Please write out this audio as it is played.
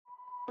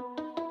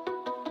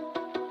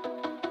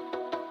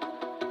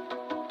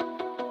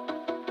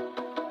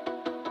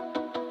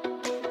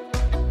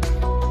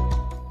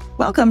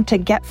Welcome to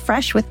Get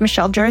Fresh with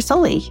Michelle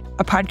Girasoli,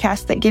 a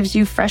podcast that gives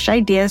you fresh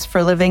ideas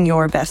for living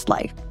your best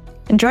life.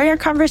 Enjoy our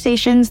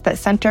conversations that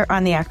center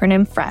on the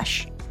acronym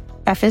FRESH.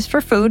 F is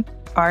for food,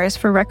 R is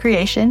for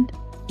recreation,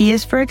 E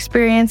is for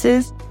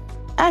experiences,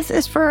 S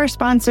is for our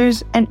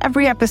sponsors, and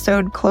every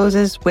episode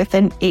closes with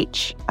an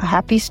H, a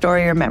happy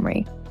story or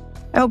memory.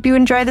 I hope you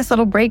enjoy this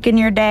little break in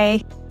your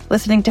day,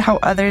 listening to how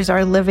others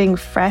are living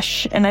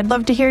fresh, and I'd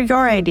love to hear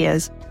your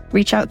ideas.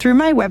 Reach out through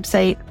my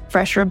website,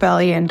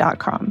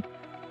 freshrebellion.com.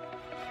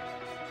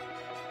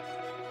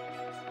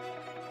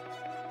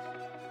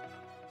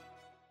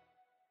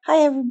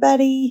 Hi,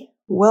 everybody.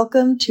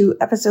 Welcome to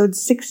episode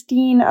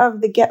 16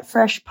 of the Get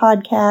Fresh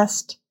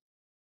podcast.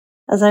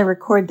 As I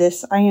record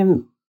this, I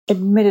am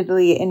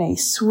admittedly in a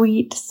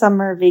sweet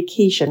summer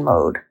vacation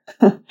mode.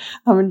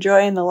 I'm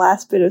enjoying the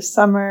last bit of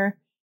summer,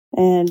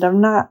 and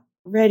I'm not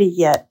ready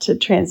yet to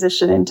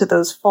transition into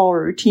those fall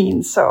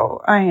routines.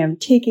 So I am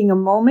taking a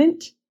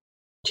moment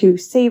to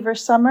savor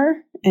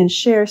summer and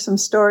share some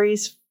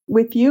stories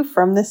with you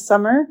from this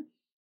summer.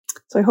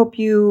 So I hope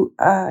you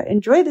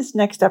enjoy this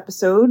next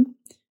episode,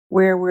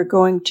 where we're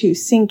going to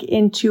sink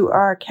into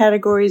our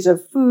categories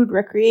of food,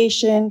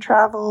 recreation,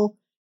 travel,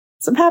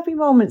 some happy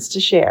moments to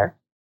share,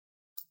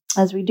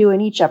 as we do in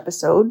each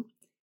episode.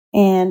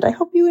 And I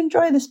hope you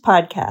enjoy this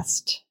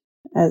podcast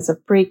as a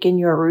break in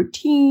your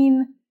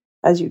routine,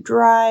 as you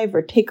drive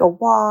or take a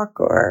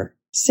walk or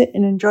sit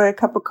and enjoy a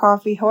cup of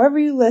coffee. However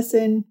you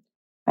listen,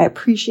 I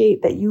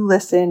appreciate that you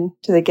listen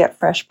to the Get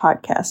Fresh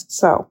podcast.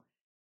 So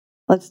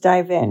let's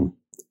dive in.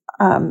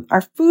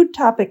 Our food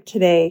topic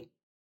today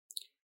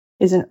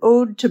is an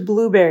ode to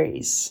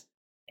blueberries.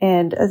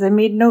 And as I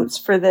made notes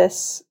for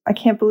this, I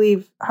can't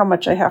believe how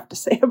much I have to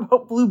say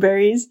about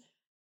blueberries.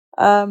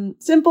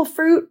 Simple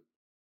fruit,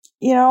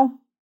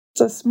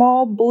 it's a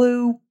small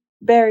blue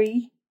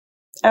berry,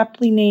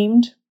 aptly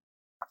named.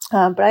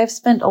 But I've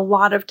spent a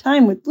lot of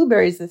time with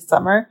blueberries this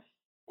summer.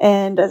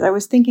 And as I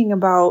was thinking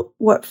about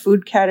what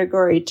food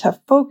category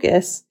to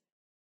focus,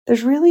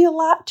 there's really a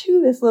lot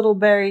to this little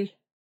berry.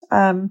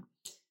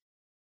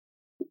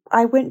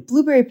 I went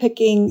blueberry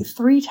picking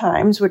 3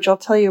 times, which I'll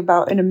tell you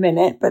about in a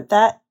minute, but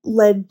that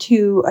led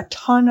to a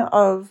ton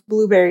of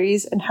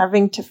blueberries and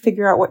having to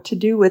figure out what to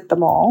do with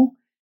them all.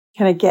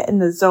 Kind of get in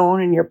the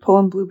zone and you're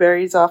pulling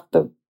blueberries off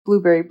the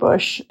blueberry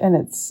bush, and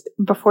it's,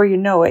 before you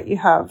know it, you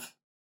have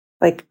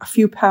like a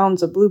few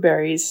pounds of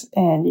blueberries,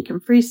 and you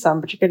can freeze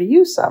some, but you got to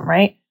use some,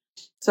 right?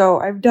 So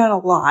I've done a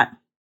lot,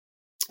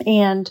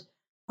 and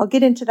I'll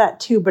get into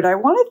that too, but I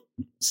want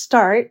to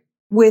start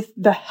with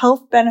the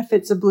health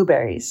benefits of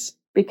blueberries.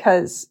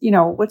 Because,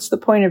 what's the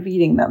point of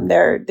eating them?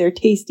 They're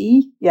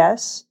tasty,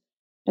 yes.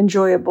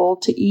 Enjoyable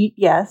to eat,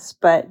 yes.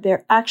 But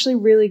they're actually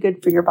really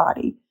good for your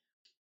body.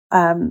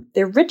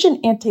 They're rich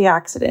in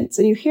antioxidants,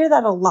 and you hear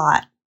that a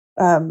lot.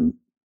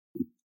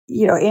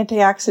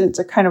 Antioxidants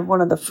are kind of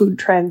one of the food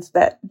trends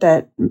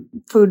that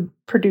food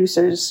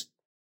producers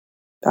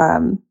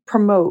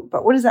promote.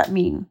 But what does that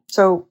mean?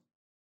 So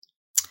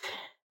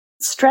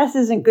stress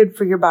isn't good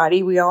for your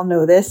body. We all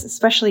know this,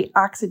 especially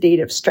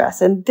oxidative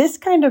stress. And this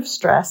kind of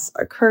stress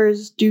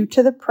occurs due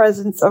to the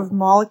presence of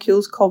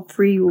molecules called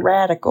free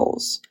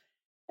radicals.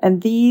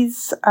 And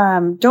these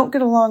don't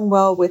get along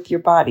well with your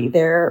body.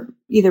 They're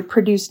either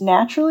produced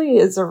naturally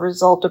as a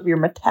result of your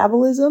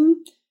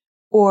metabolism,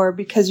 or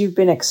because you've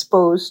been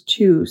exposed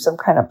to some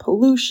kind of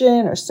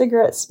pollution or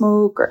cigarette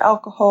smoke or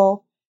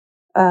alcohol.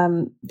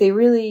 They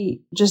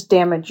really just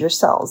damage your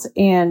cells.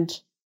 And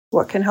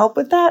what can help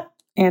with that?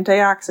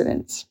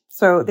 Antioxidants.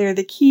 So they're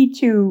the key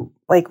to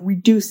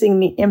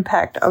reducing the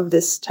impact of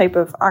this type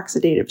of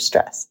oxidative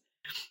stress.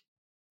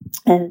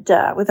 And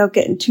without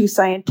getting too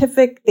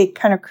scientific, they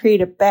kind of create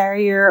a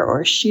barrier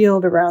or a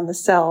shield around the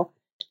cell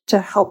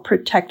to help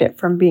protect it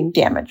from being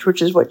damaged,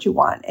 which is what you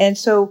want. And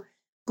so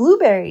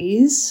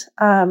blueberries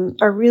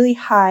are really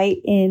high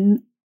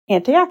in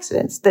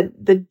antioxidants.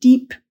 The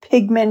deep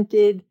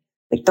pigmented,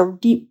 the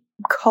deep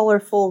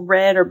colorful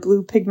red or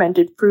blue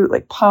pigmented fruit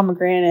like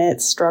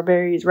pomegranates,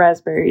 strawberries,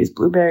 raspberries,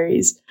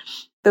 blueberries.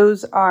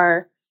 Those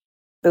are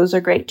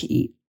great to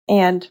eat.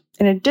 And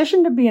in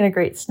addition to being a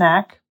great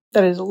snack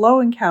that is low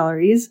in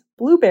calories,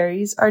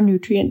 blueberries are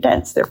nutrient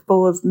dense. They're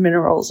full of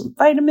minerals and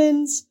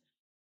vitamins.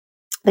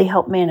 They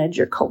help manage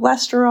your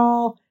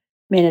cholesterol,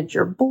 manage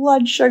your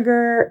blood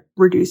sugar,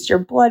 reduce your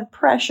blood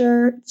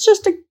pressure. It's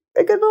just a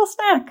good little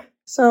snack.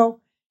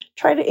 So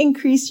try to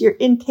increase your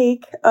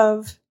intake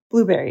of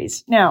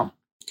blueberries. Now,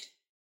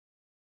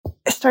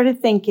 I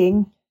started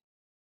thinking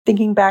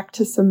back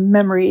to some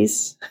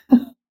memories.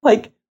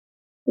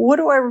 What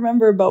do I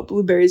remember about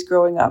blueberries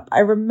growing up? I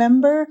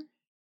remember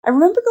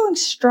going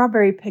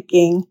strawberry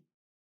picking,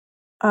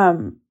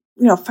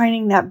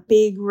 finding that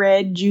big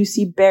red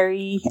juicy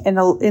berry in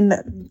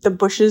the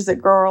bushes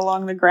that grow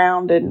along the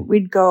ground, and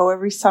we'd go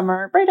every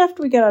summer right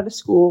after we get out of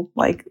school,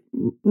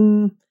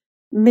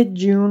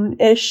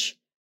 mid-June-ish.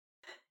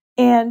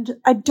 And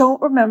I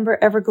don't remember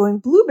ever going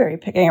blueberry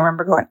picking. I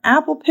remember going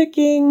apple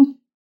picking,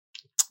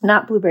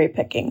 not blueberry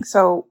picking.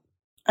 So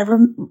I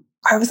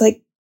was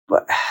like,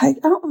 I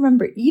don't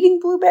remember eating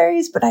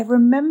blueberries, but I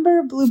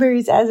remember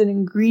blueberries as an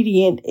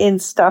ingredient in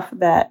stuff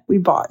that we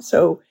bought.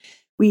 So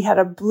we had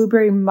a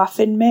blueberry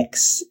muffin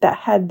mix that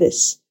had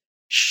this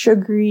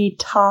sugary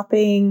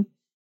topping.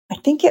 I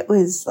think it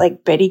was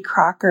like Betty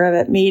Crocker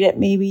that made it,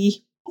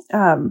 maybe.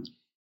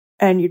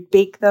 And you'd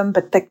bake them,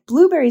 but the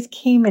blueberries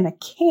came in a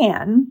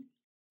can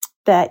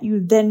that you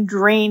then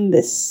drain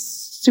this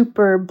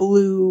super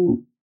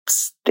blue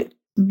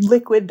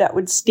liquid that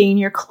would stain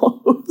your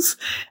clothes.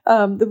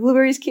 The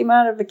blueberries came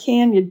out of a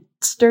can. You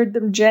stirred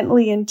them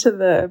gently into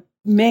the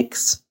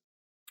mix,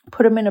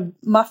 put them in a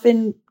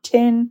muffin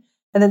tin,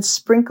 and then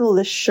sprinkle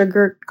the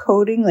sugar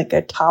coating, like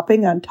a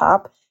topping on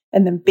top,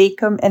 and then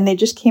bake them. And they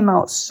just came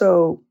out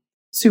so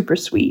super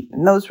sweet.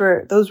 And those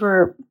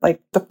were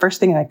like the first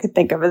thing I could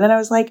think of. And then I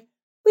was like,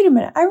 wait a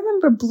minute, I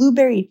remember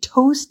blueberry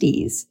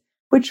toasties,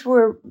 which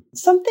were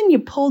something you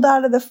pulled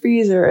out of the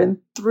freezer and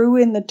threw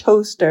in the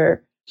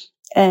toaster.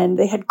 And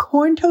they had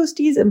corn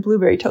toasties and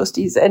blueberry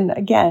toasties. And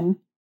again,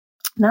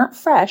 not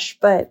fresh,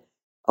 but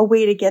a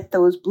way to get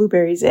those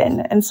blueberries in.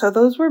 And so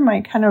those were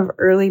my kind of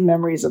early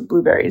memories of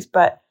blueberries.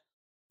 But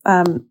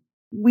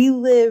we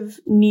live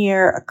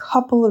near a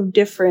couple of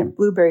different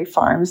blueberry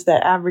farms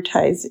that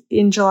advertise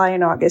in July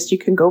and August. You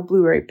can go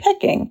blueberry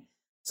picking.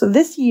 So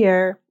this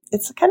year,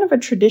 it's kind of a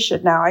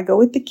tradition now. I go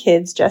with the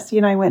kids. Jesse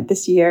and I went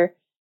this year,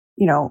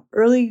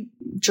 early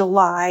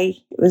July.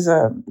 It was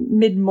a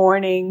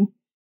mid-morning.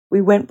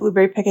 We went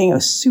blueberry picking. It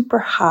was super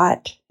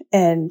hot.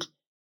 And,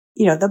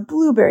 the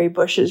blueberry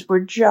bushes were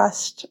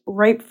just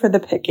ripe for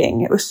the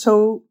picking. It was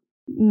so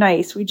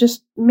nice. We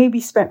just maybe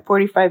spent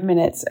 45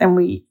 minutes and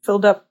we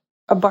filled up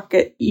a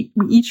bucket. We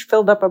each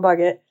filled up a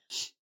bucket.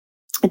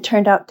 It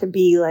turned out to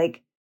be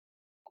like,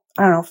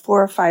 4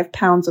 or 5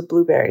 pounds of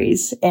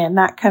blueberries. And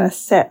that kind of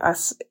set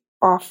us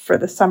off for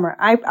the summer.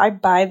 I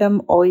buy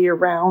them all year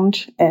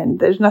round, and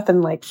there's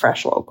nothing like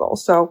fresh local.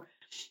 So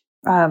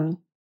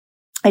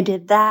I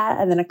did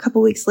that. And then a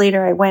couple weeks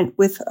later, I went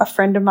with a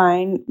friend of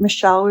mine,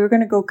 Michelle. We were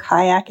going to go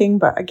kayaking,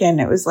 but again,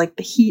 it was like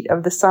the heat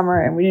of the summer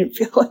and we didn't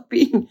feel like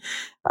being,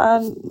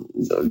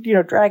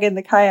 dragging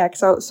the kayak.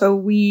 So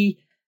we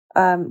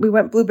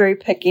went blueberry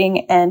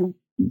picking and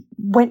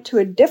went to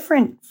a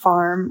different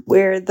farm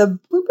where the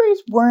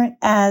blueberries weren't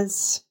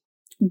as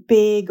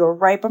big or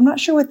ripe. I'm not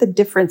sure what the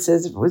difference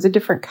is. If it was a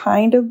different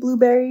kind of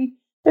blueberry.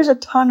 There's a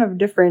ton of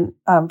different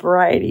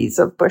varieties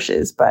of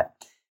bushes, but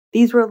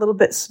these were a little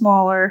bit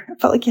smaller. I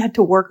felt like you had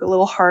to work a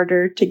little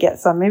harder to get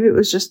some. Maybe it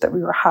was just that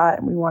we were hot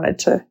and we wanted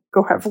to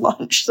go have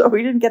lunch. So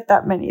we didn't get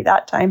that many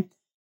that time.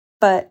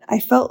 But I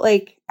felt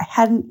like I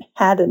hadn't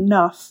had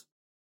enough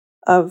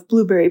of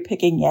blueberry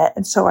picking yet.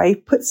 And so I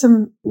put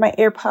my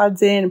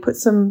AirPods in and put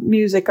some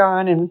music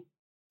on and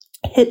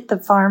hit the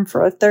farm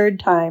for a third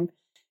time.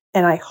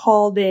 And I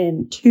hauled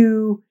in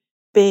 2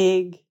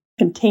 big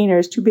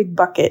containers, 2 big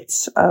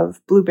buckets of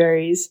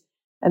blueberries.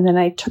 And then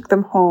I took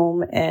them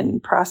home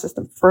and processed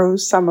them,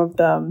 froze some of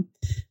them,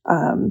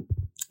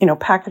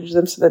 packaged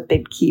them so that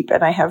they'd keep.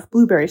 And I have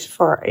blueberries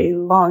for a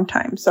long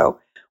time. So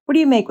what do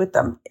you make with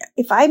them?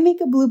 If I make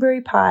a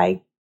blueberry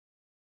pie,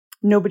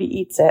 nobody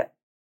eats it.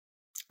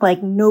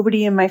 Like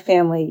nobody in my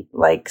family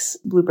likes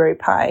blueberry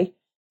pie.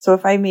 So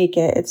if I make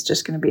it, it's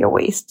just going to be a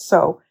waste.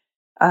 So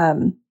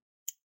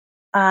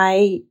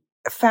I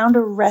found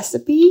a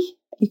recipe.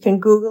 You can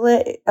Google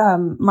it.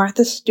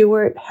 Martha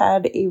Stewart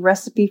had a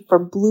recipe for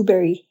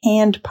blueberry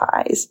hand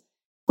pies,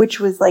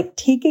 which was like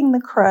taking the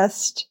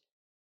crust,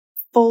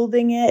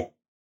 folding it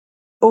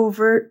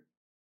over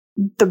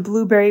the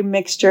blueberry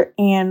mixture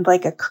and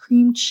like a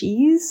cream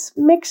cheese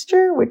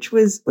mixture, which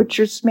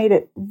just made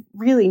it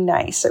really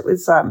nice. It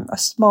was a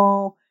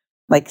small,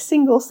 like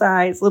single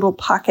size little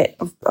pocket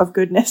of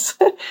goodness.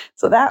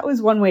 So that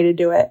was one way to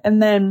do it.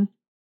 And then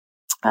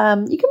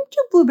you can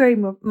do blueberry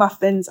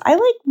muffins. I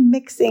like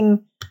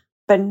mixing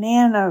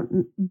banana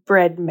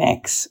bread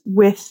mix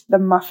with the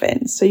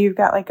muffins. So you've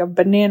got like a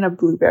banana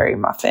blueberry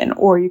muffin,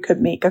 or you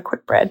could make a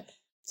quick bread.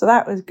 So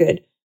that was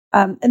good.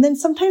 And then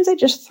sometimes I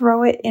just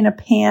throw it in a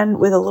pan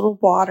with a little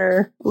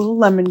water, a little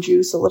lemon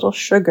juice, a little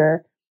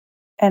sugar,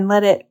 and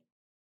let it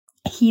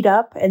heat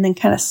up and then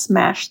kind of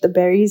smash the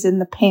berries in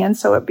the pan.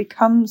 So it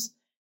becomes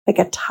like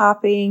a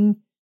topping,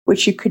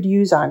 which you could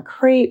use on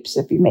crepes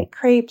if you make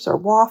crepes or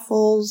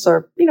waffles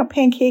or,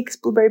 pancakes.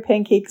 Blueberry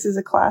pancakes is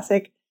a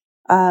classic.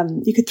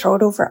 You could throw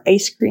it over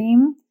ice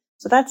cream.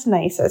 So that's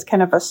nice as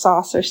kind of a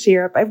sauce or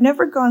syrup. I've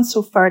never gone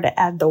so far to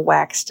add the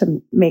wax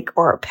to make,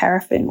 or a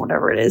paraffin,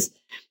 whatever it is,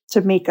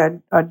 to make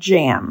a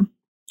jam.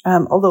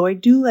 Although I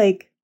do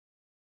like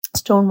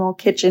Stonewall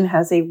Kitchen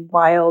has a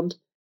wild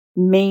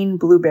Maine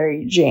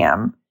blueberry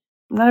jam.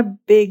 I'm not a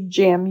big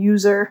jam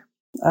user.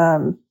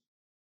 I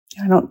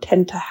don't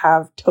tend to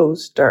have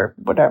toast or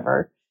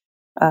whatever.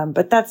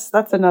 But that's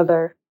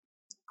another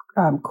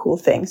cool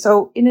thing.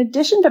 So in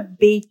addition to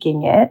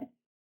baking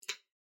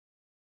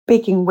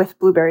with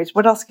blueberries,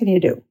 what else can you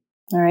do?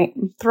 All right,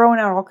 I'm throwing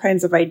out all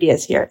kinds of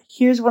ideas here.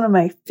 Here's one of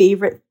my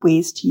favorite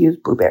ways to use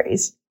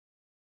blueberries.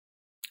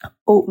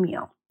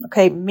 Oatmeal.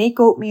 Okay, make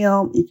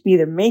oatmeal. You can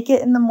either make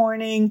it in the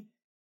morning,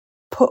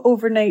 put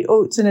overnight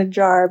oats in a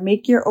jar,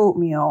 make your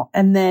oatmeal,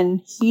 and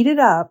then heat it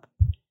up,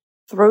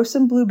 throw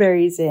some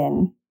blueberries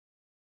in,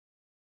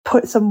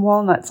 put some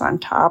walnuts on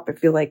top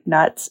if you like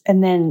nuts,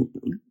 and then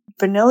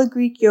vanilla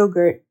Greek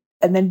yogurt,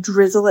 and then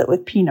drizzle it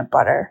with peanut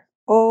butter.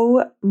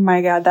 Oh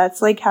my God,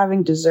 that's like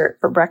having dessert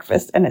for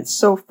breakfast, and it's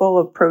so full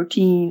of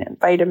protein and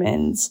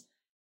vitamins.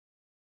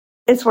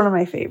 It's one of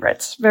my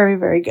favorites. Very,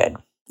 very good.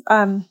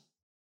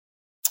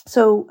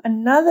 So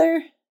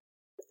another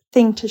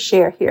thing to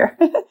share here.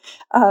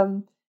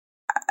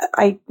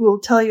 I will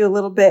tell you a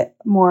little bit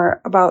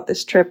more about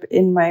this trip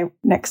in my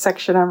next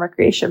section on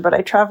recreation, but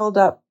I traveled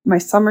up my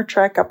summer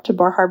trek up to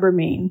Bar Harbor,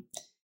 Maine.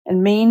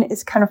 And Maine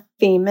is kind of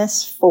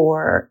famous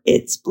for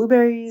its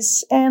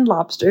blueberries and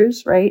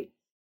lobsters, right?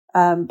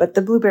 But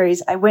the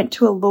blueberries, I went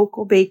to a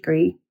local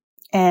bakery,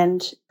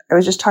 and I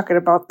was just talking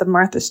about the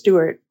Martha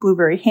Stewart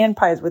blueberry hand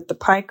pies with the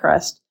pie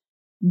crust.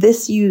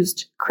 This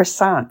used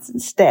croissants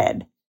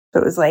instead. So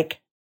it was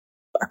like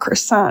a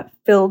croissant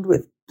filled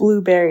with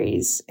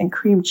blueberries and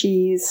cream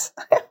cheese.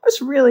 It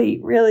was really,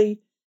 really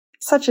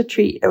such a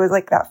treat. It was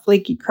like that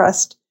flaky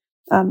crust.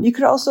 You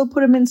could also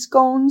put them in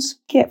scones.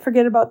 Can't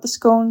forget about the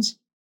scones.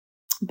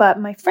 But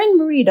my friend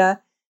Marita,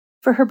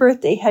 for her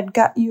birthday,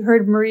 you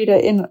heard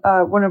Marita in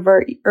one of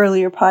our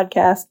earlier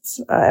podcasts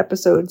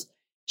episodes.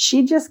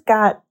 She just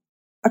got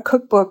a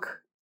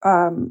cookbook,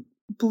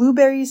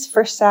 Blueberries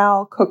for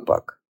Sal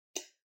cookbook.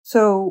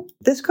 So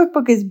this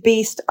cookbook is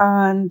based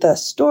on the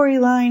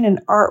storyline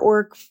and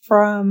artwork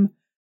from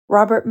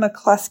Robert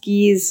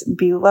McCluskey's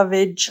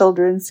beloved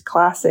children's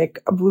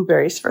classic,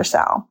 Blueberries for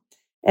Sal.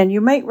 And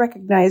you might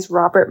recognize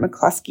Robert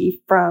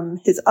McCluskey from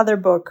his other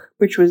book,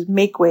 which was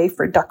Make Way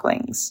for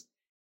Ducklings.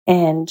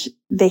 And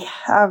they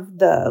have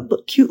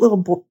the cute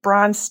little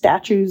bronze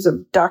statues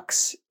of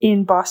ducks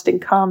in Boston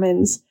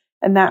Commons.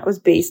 And that was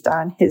based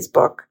on his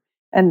book.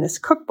 And this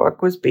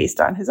cookbook was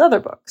based on his other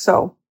book.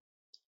 So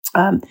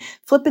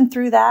flipping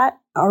through that,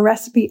 a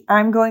recipe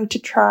I'm going to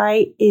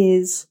try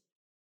is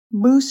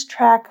Moose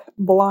Track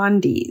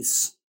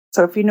Blondies.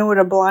 So if you know what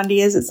a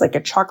blondie is, it's like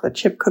a chocolate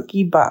chip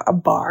cookie, but a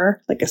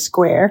bar, like a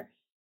square.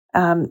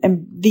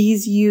 And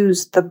these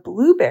use the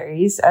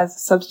blueberries as a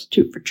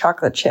substitute for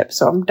chocolate chips.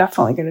 So I'm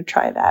definitely going to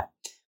try that.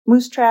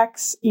 Moose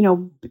Tracks,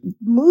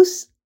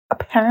 moose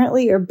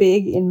apparently are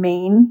big in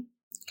Maine.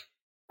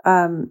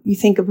 You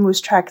think of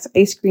Moose Tracks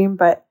ice cream,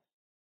 but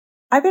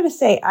I got to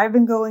say, I've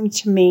been going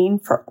to Maine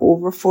for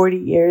over 40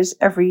 years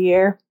every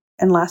year.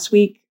 And last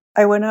week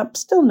I went up,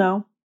 still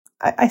no.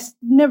 I've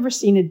never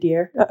seen a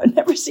deer. I've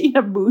never seen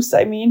a moose.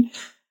 I've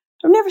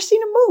never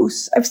seen a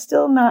moose. I've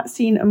still not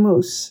seen a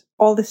moose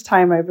all this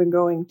time I've been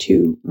going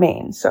to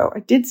Maine. So I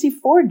did see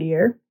 4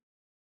 deer,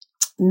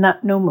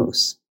 no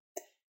moose.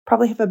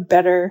 Probably have a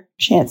better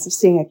chance of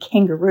seeing a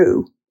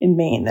kangaroo in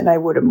Maine than I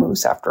would a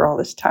moose after all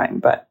this time.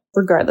 But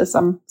regardless,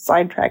 I'm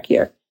sidetracked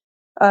here.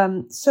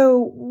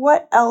 So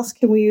what else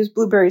can we use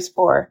blueberries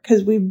for?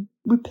 Because we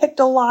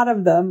picked a lot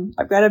of them.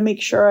 I've got to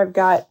make sure I've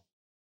got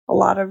a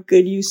lot of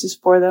good uses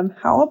for them.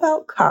 How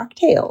about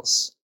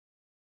cocktails?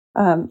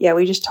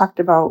 We just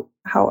talked about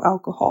how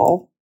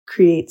alcohol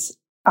creates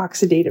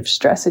oxidative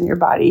stress in your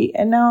body.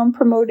 And now I'm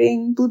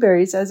promoting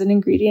blueberries as an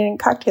ingredient in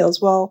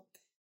cocktails. Well,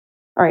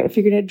 all right, if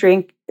you're going to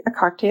drink a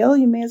cocktail,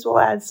 you may as well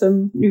add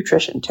some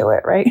nutrition to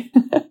it, right?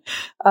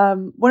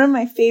 One of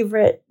my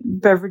favorite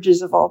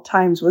beverages of all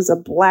times was a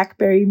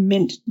blackberry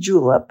mint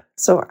julep.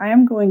 So I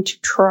am going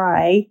to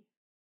try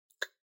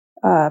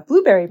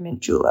blueberry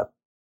mint julep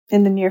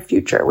in the near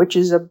future, which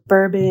is a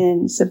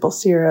bourbon, simple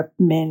syrup,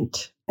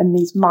 mint, and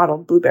these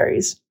mottled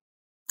blueberries.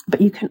 But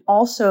you can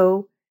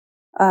also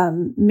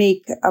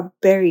make a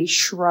berry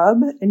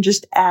shrub and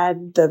just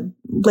add the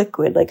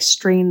liquid, like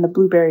strain the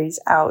blueberries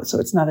out so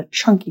it's not a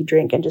chunky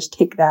drink, and just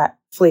take that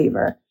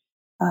flavor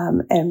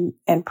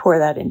and pour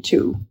that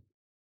into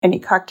any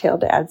cocktail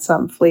to add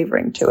some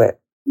flavoring to it.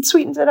 It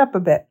sweetens it up a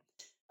bit.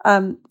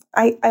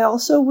 I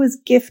also was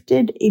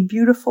gifted a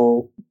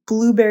beautiful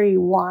blueberry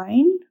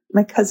wine.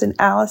 My cousin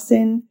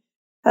Allison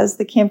has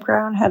the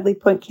campground, Hadley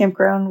Point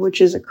Campground, which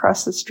is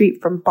across the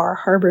street from Bar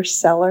Harbor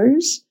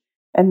Cellars.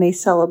 And they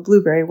sell a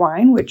blueberry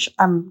wine, which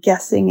I'm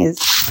guessing is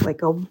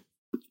like a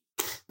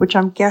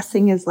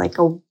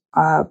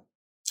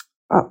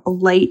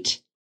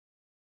light,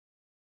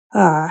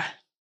 how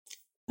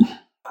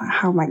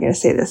am I going to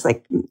say this?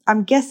 Like,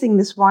 I'm guessing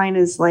this wine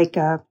is like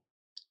a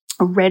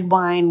red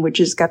wine, which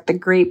has got the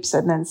grapes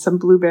and then some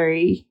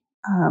blueberry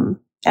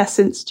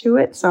essence to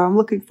it. So I'm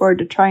looking forward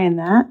to trying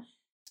that.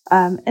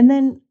 And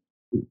then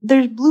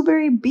there's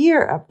blueberry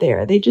beer up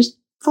there. They just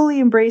fully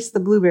embrace the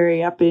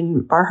blueberry up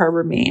in Bar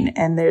Harbor, Maine.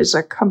 And there's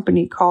a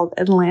company called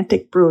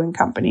Atlantic Brewing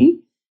Company,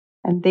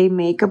 and they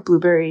make a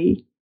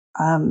blueberry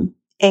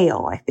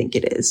ale, I think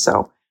it is. So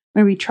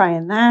I'm going to be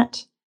trying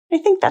that. I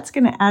think that's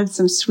going to add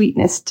some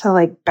sweetness to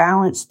like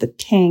balance the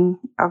tang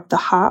of the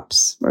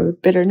hops or the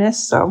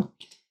bitterness. So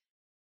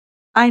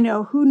I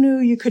know. Who knew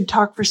you could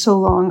talk for so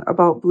long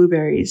about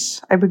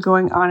blueberries? I've been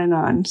going on and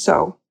on.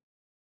 So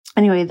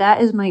anyway,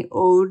 that is my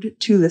ode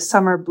to the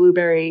summer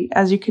blueberry.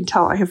 As you can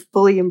tell, I have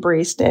fully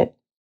embraced it.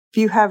 If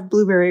you have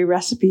blueberry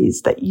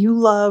recipes that you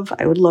love,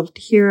 I would love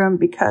to hear them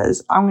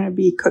because I'm going to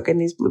be cooking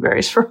these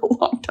blueberries for a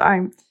long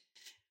time.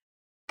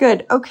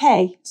 Good.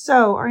 Okay.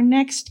 So our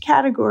next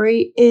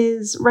category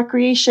is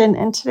recreation.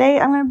 And today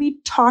I'm going to be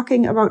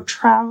talking about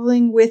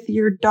traveling with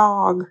your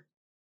dog.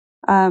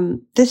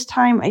 This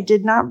time I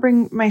did not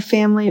bring my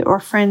family or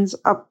friends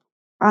up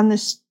on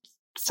this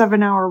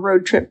 7-hour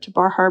road trip to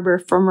Bar Harbor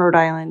from Rhode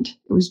Island.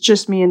 It was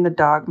just me and the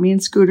dog, me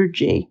and Scooter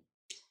G.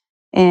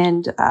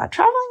 And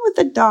traveling with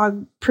a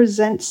dog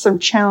presents some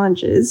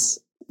challenges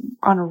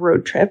on a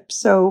road trip.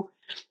 So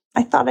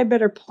I thought I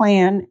better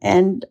plan.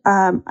 And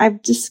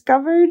I've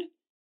discovered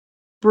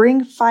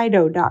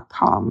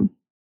bringfido.com,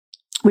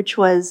 which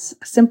was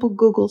a simple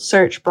Google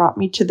search brought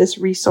me to this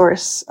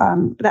resource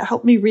that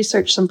helped me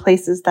research some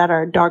places that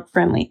are dog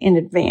friendly in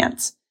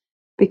advance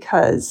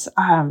because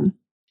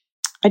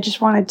I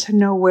just wanted to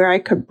know where I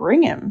could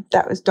bring him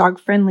that was dog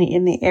friendly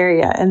in the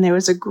area. And there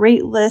was a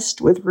great list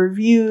with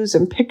reviews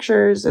and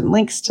pictures and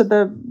links to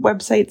the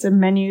websites and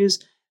menus.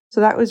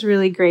 So that was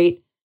really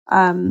great.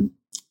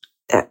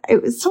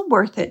 It was so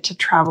worth it to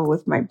travel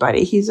with my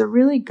buddy. He's a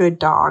really good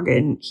dog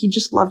and he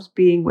just loves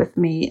being with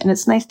me. And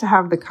it's nice to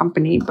have the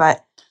company,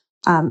 but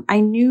I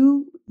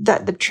knew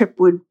that the trip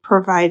would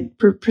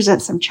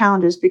present some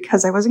challenges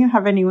because I wasn't going to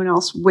have anyone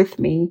else with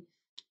me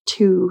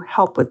to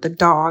help with the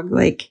dog,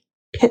 like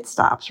pit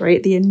stops,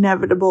 right? The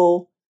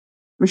inevitable,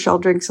 Michelle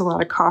drinks a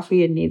lot of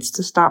coffee and needs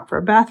to stop for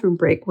a bathroom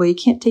break. Well, you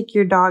can't take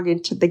your dog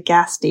into the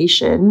gas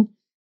station.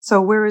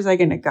 So where was I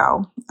going to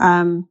go?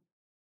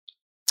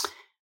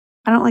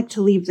 I don't like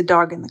to leave the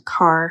dog in the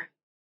car.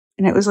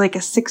 And it was like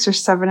a 6 or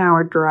 7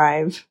 hour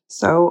drive.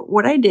 So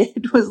what I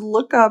did was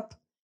look up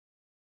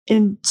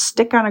and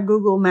stick on a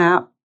Google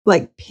map,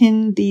 like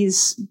pin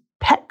these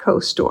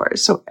Petco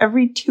stores. So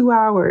every 2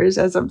 hours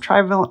as I'm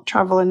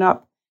traveling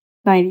up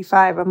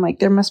 95, I'm like,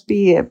 there must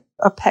be a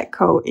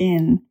Petco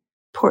in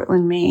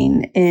Portland,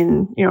 Maine,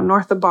 in,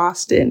 north of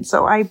Boston.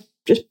 So I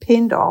just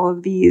pinned all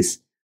of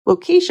these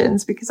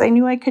locations because I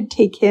knew I could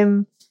take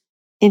him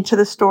into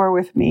the store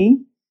with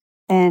me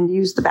and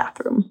use the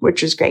bathroom,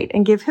 which is great,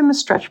 and give him a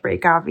stretch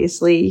break,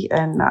 obviously,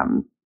 and,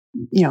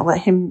 let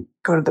him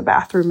go to the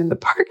bathroom in the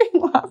parking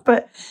lot.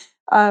 But,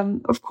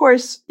 of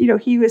course,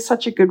 he was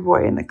such a good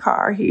boy in the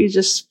car. He would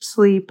just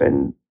sleep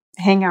and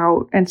hang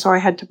out. And so I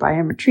had to buy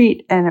him a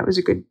treat, and it was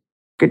a good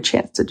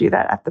chance to do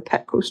that at the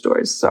Petco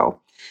stores. So,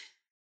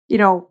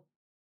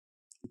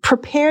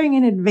 preparing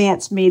in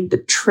advance made the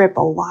trip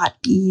a lot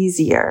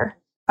easier.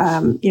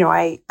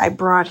 I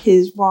brought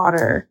his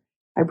water.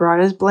 I brought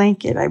his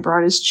blanket. I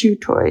brought his chew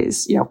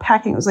toys.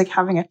 Packing was like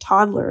having a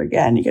toddler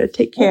again. You got to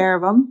take care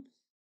of him.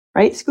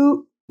 Right,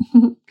 Scoot?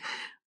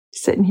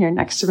 Sitting here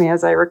next to me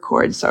as I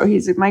record. So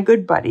he's my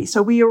good buddy.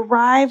 So we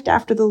arrived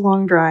after the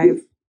long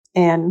drive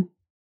and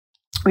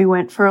we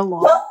went for a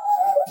long...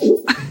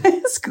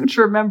 Scoot's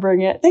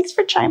remembering it. Thanks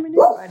for chiming in,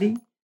 buddy.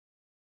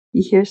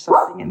 He hears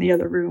something in the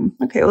other room.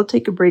 Okay, we'll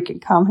take a break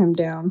and calm him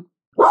down.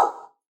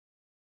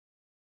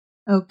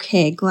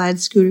 Okay, glad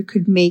Scooter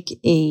could make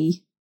a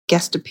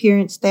guest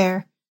appearance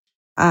there.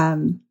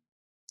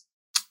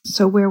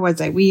 So where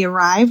was I? We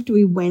arrived.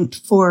 We went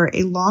for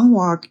a long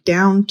walk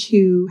down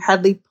to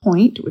Hadley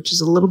Point, which is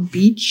a little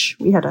beach.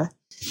 We had a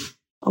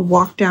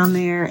walk down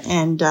there,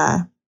 and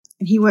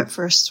he went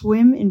for a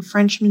swim in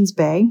Frenchman's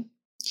Bay.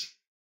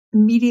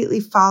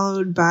 Immediately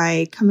followed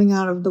by coming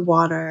out of the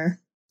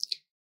water,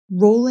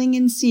 rolling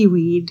in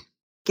seaweed,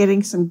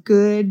 getting some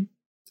good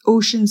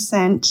ocean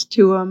scent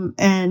to him,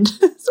 and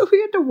so we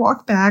had to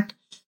walk back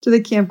to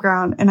the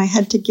campground, and I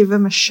had to give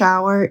him a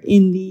shower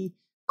in the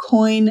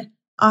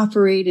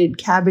coin-operated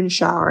cabin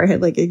shower. I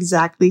had like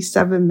exactly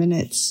 7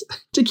 minutes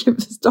to give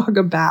this dog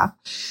a bath.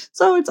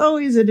 So it's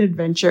always an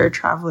adventure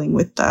traveling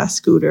with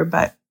Scooter,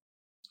 but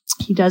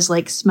he does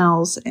like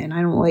smells, and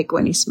I don't like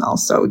when he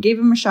smells. So we gave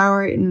him a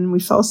shower, and we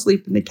fell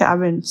asleep in the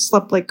cabin,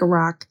 slept like a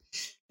rock.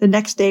 The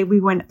next day,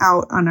 we went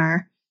out on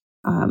our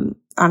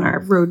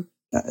road,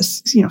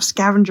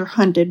 scavenger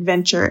hunt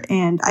adventure,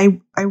 and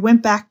I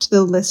went back to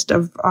the list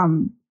of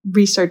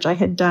research I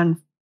had done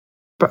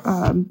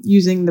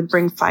using the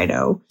Bring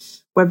Fido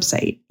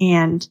website,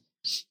 and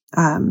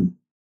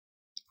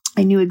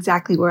I knew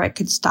exactly where I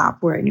could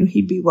stop, where I knew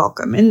he'd be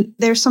welcome. And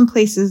there's some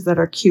places that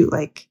are cute,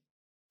 like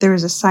there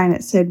was a sign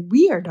that said,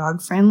 "We are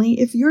dog friendly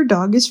if your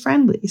dog is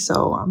friendly."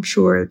 So I'm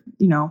sure,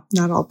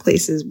 not all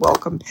places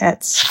welcome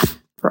pets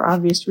for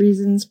obvious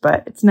reasons,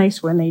 but it's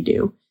nice when they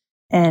do.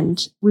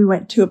 And we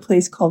went to a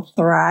place called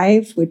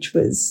F.R.E.S.H, which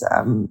was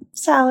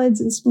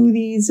salads and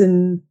smoothies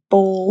and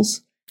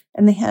bowls.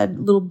 And they had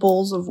little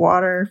bowls of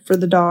water for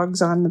the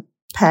dogs on the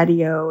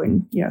patio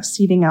and,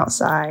 seating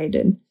outside.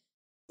 And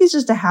he's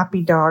just a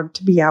happy dog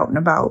to be out and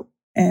about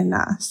and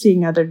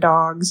seeing other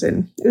dogs.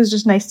 And it was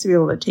just nice to be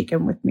able to take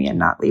him with me and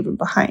not leave him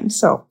behind.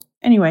 So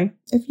anyway,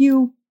 if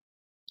you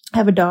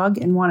have a dog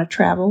and want to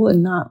travel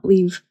and not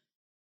leave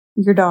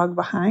your dog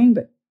behind,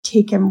 but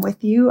take him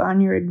with you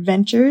on your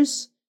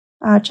adventures,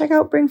 check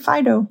out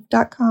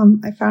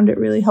bringfido.com. I found it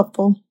really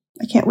helpful.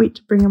 I can't wait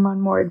to bring him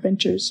on more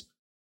adventures.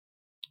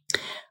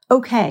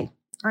 Okay,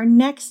 our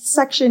next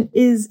section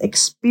is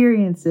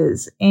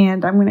experiences,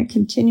 and I'm going to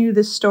continue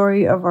the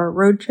story of our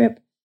road trip.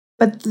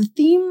 But the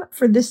theme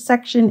for this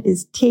section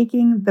is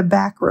taking the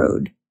back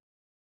road.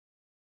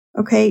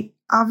 Okay,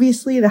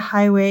 obviously the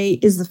highway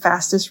is the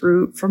fastest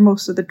route. For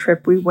most of the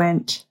trip, we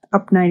went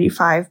up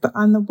 95. But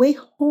on the way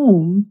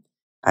home,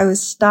 I was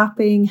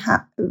stopping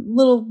a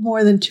little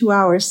more than 2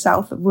 hours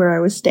south of where I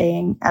was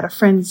staying at a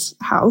friend's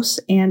house.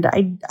 And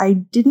I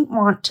didn't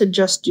want to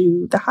just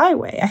do the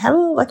highway. I had a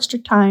little extra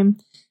time,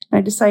 and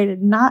I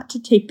decided not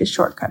to take the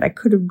shortcut. I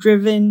could have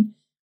driven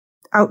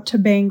out to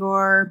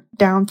Bangor,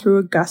 down through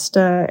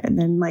Augusta, and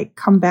then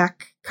cut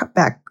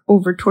back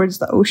over towards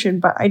the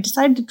ocean. But I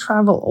decided to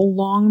travel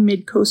along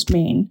mid-coast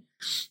Maine.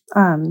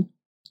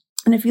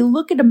 And if you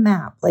look at a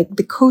map, like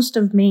the coast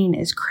of Maine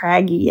is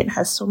craggy. It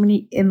has so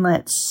many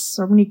inlets,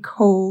 so many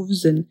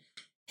coves and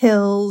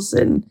hills.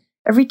 And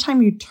every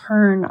time you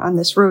turn on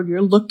this road,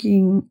 you're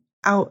looking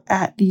out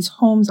at these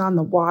homes on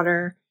the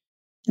water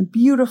and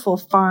beautiful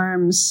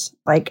farms.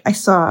 Like I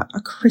saw a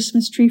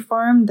Christmas tree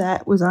farm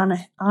that was on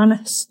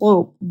a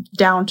slope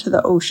down to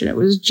the ocean. It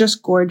was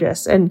just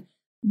gorgeous. And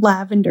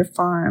lavender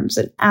farms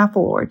and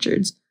apple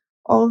orchards.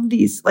 All of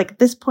these, like at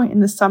this point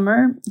in the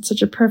summer, it's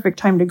such a perfect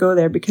time to go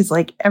there because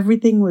like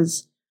everything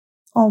was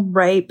all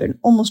ripe and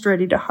almost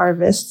ready to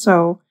harvest.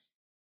 So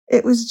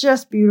it was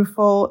just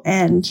beautiful.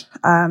 And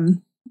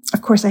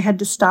of course, I had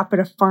to stop at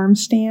a farm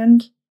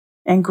stand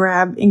and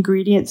grab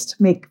ingredients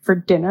to make for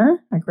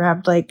dinner. I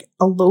grabbed like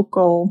a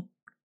local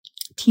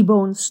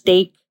T-bone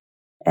steak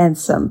and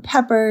some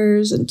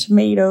peppers and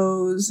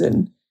tomatoes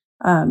and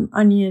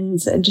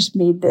onions, and just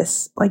made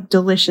this like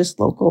delicious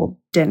local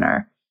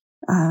dinner.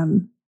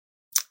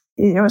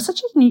 It was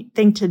such a neat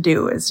thing to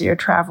do as you're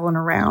traveling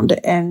around.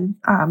 And,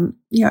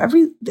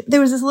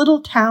 there was this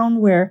little town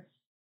where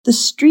the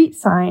street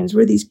signs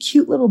were these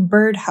cute little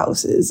bird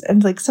houses,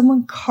 and like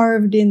someone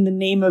carved in the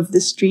name of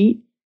the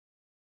street,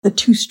 the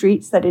two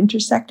streets that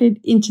intersected,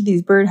 into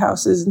these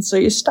birdhouses. And so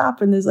you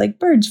stop and there's like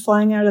birds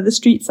flying out of the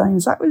street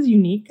signs. That was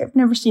unique. I've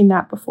never seen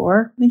that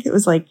before. I think it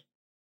was like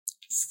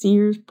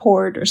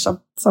Searsport or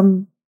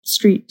some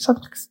street,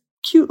 some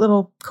cute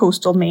little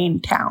coastal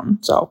Maine town.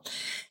 So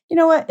you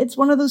know what? It's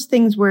one of those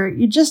things where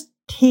you just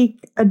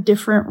take a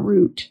different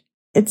route.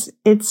 It's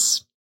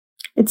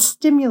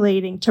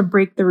stimulating to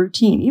break the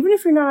routine, even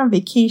if you're not on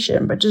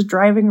vacation, but just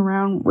driving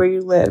around where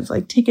you live.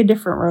 Like take a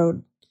different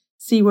road.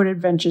 See what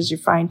adventures you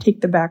find.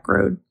 Take the back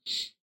road.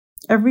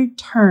 Every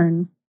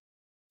turn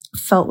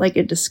felt like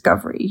a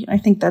discovery. I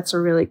think that's a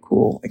really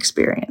cool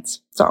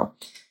experience. So,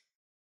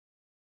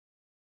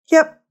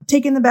 yep,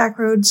 taking the back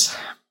roads.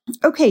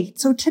 Okay,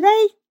 so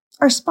today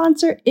our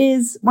sponsor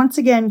is once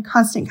again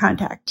Constant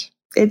Contact.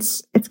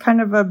 It's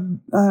kind of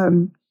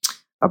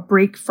a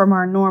break from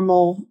our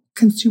normal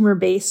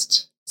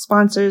consumer-based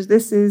sponsors.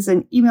 This is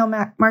an email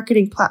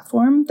marketing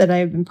platform that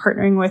I've been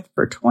partnering with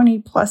for 20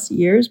 plus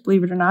years,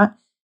 believe it or not.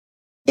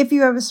 If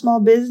you have a small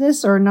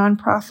business or a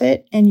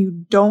nonprofit and you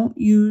don't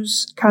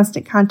use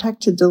Constant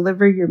Contact to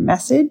deliver your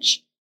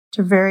message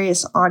to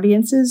various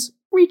audiences,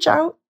 reach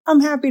out. I'm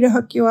happy to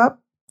hook you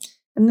up.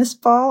 And this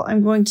fall,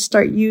 I'm going to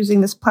start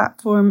using this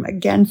platform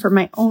again for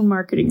my own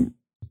marketing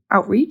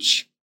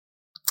outreach.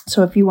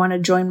 So if you want to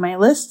join my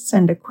list,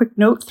 send a quick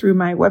note through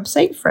my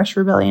website,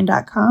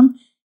 freshrebellion.com,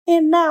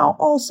 and now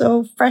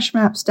also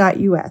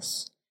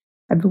freshmaps.us.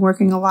 I've been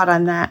working a lot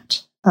on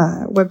that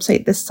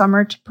website this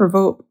summer to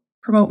promote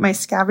my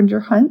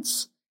scavenger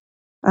hunts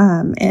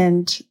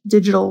and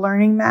digital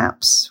learning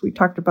maps. We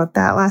talked about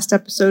that last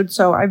episode.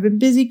 So I've been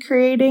busy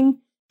creating,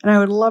 and I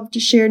would love to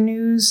share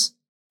news.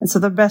 And so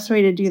the best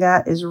way to do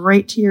that is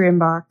right to your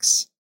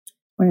inbox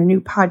when a new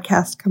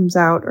podcast comes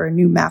out or a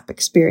new map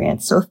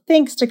experience. So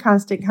thanks to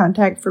Constant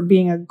Contact for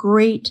being a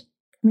great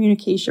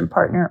communication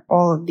partner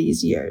all of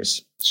these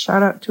years.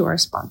 Shout out to our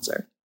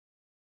sponsor.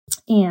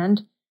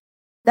 And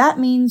that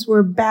means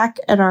we're back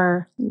at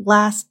our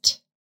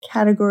last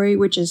category,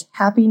 which is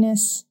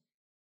happiness.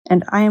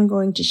 And I am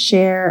going to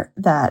share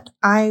that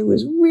I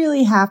was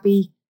really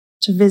happy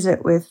to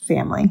visit with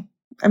family.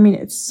 I mean,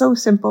 it's so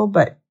simple,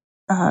 but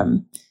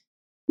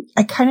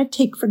I kind of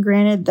take for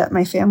granted that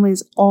my family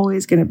is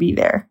always going to be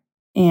there,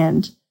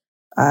 and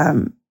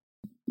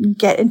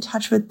get in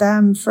touch with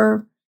them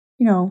for,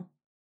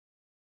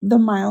 the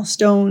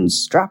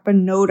milestones, drop a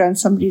note on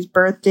somebody's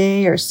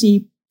birthday, or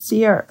see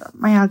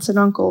my aunts and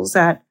uncles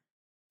at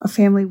a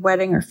family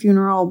wedding or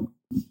funeral.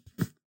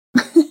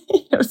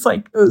 It's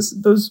like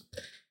those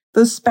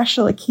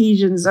special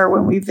occasions are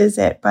when we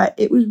visit, but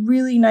it was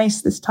really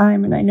nice this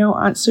time. And I know,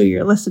 Aunt Sue,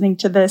 you're listening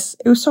to this.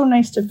 It was so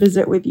nice to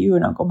visit with you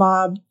and Uncle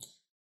Bob,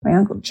 my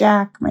Uncle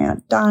Jack, my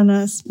Aunt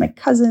Donna, my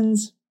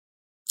cousins.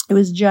 It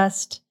was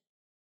just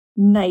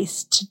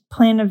nice to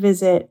plan a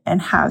visit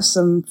and have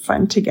some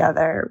fun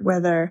together,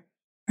 whether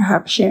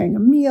perhaps sharing a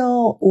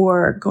meal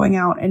or going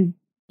out and,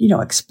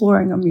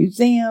 exploring a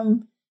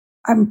museum.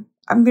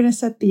 I'm going to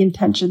set the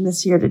intention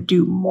this year to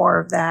do more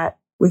of that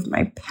with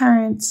my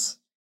parents,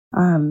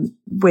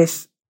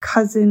 with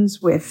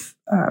cousins, with,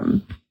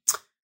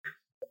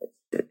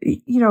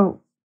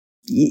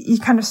 you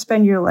kind of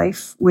spend your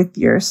life with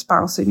your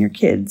spouse and your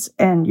kids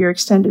and your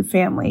extended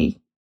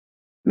family.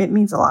 It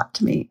means a lot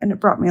to me, and it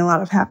brought me a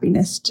lot of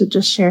happiness to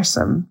just share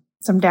some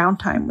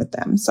downtime with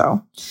them. So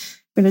I'm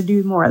going to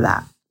do more of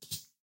that.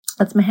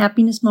 That's my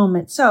happiness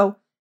moment. So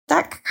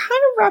that kind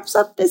of wraps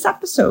up this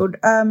episode.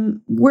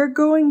 We're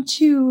going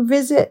to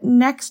visit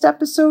next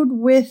episode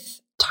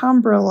with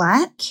Tom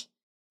Burlett,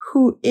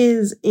 who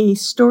is a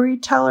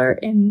storyteller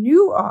and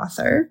new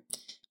author.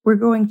 We're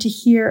going to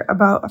hear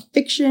about a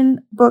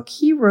fiction book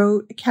he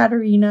wrote,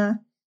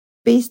 Katerina,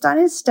 based on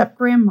his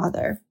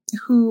step-grandmother,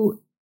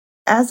 who,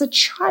 as a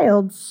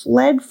child,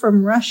 fled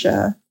from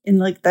Russia in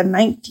like the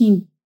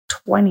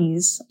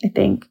 1920s, I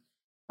think.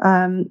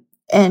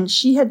 And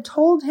she had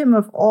told him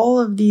of all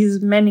of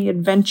these many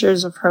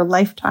adventures of her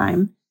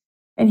lifetime.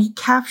 And he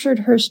captured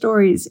her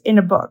stories in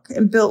a book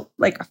and built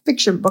like a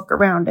fiction book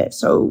around it.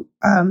 So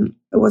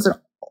it wasn't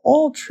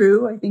all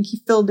true. I think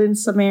he filled in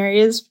some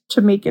areas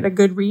to make it a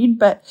good read,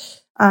 but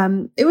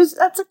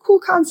that's a cool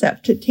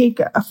concept to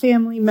take a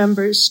family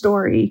member's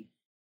story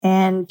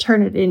and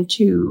turn it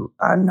into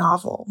a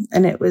novel.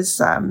 And it was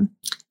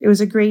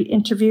a great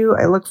interview.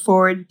 I look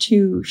forward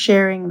to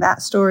sharing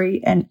that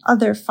story and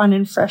other fun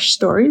and fresh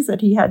stories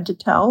that he had to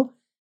tell.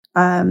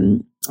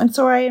 And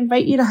so I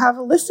invite you to have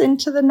a listen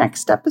to the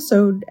next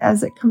episode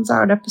as it comes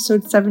out,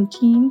 episode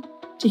 17,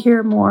 to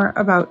hear more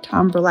about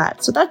Tom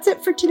Burlett. So that's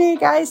it for today,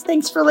 guys.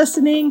 Thanks for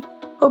listening.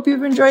 Hope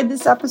you've enjoyed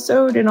this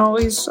episode, and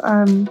always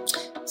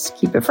just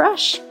keep it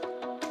fresh.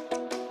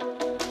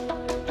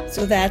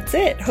 So that's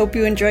it. Hope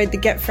you enjoyed the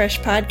Get Fresh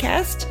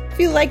podcast. If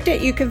you liked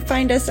it, you can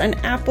find us on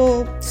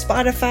Apple,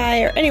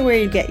 Spotify, or anywhere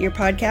you get your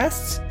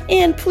podcasts.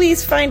 And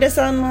please find us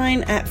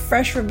online at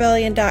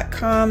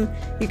freshrebellion.com.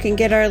 You can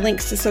get our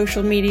links to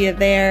social media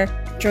there.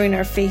 Join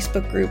our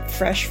Facebook group,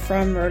 Fresh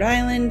from Rhode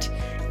Island.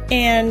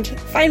 And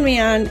find me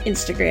on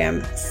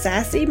Instagram,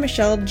 Sassy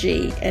Michelle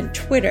G, and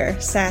Twitter,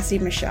 Sassy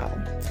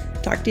Michelle.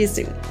 Talk to you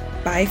soon.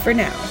 Bye for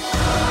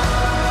now.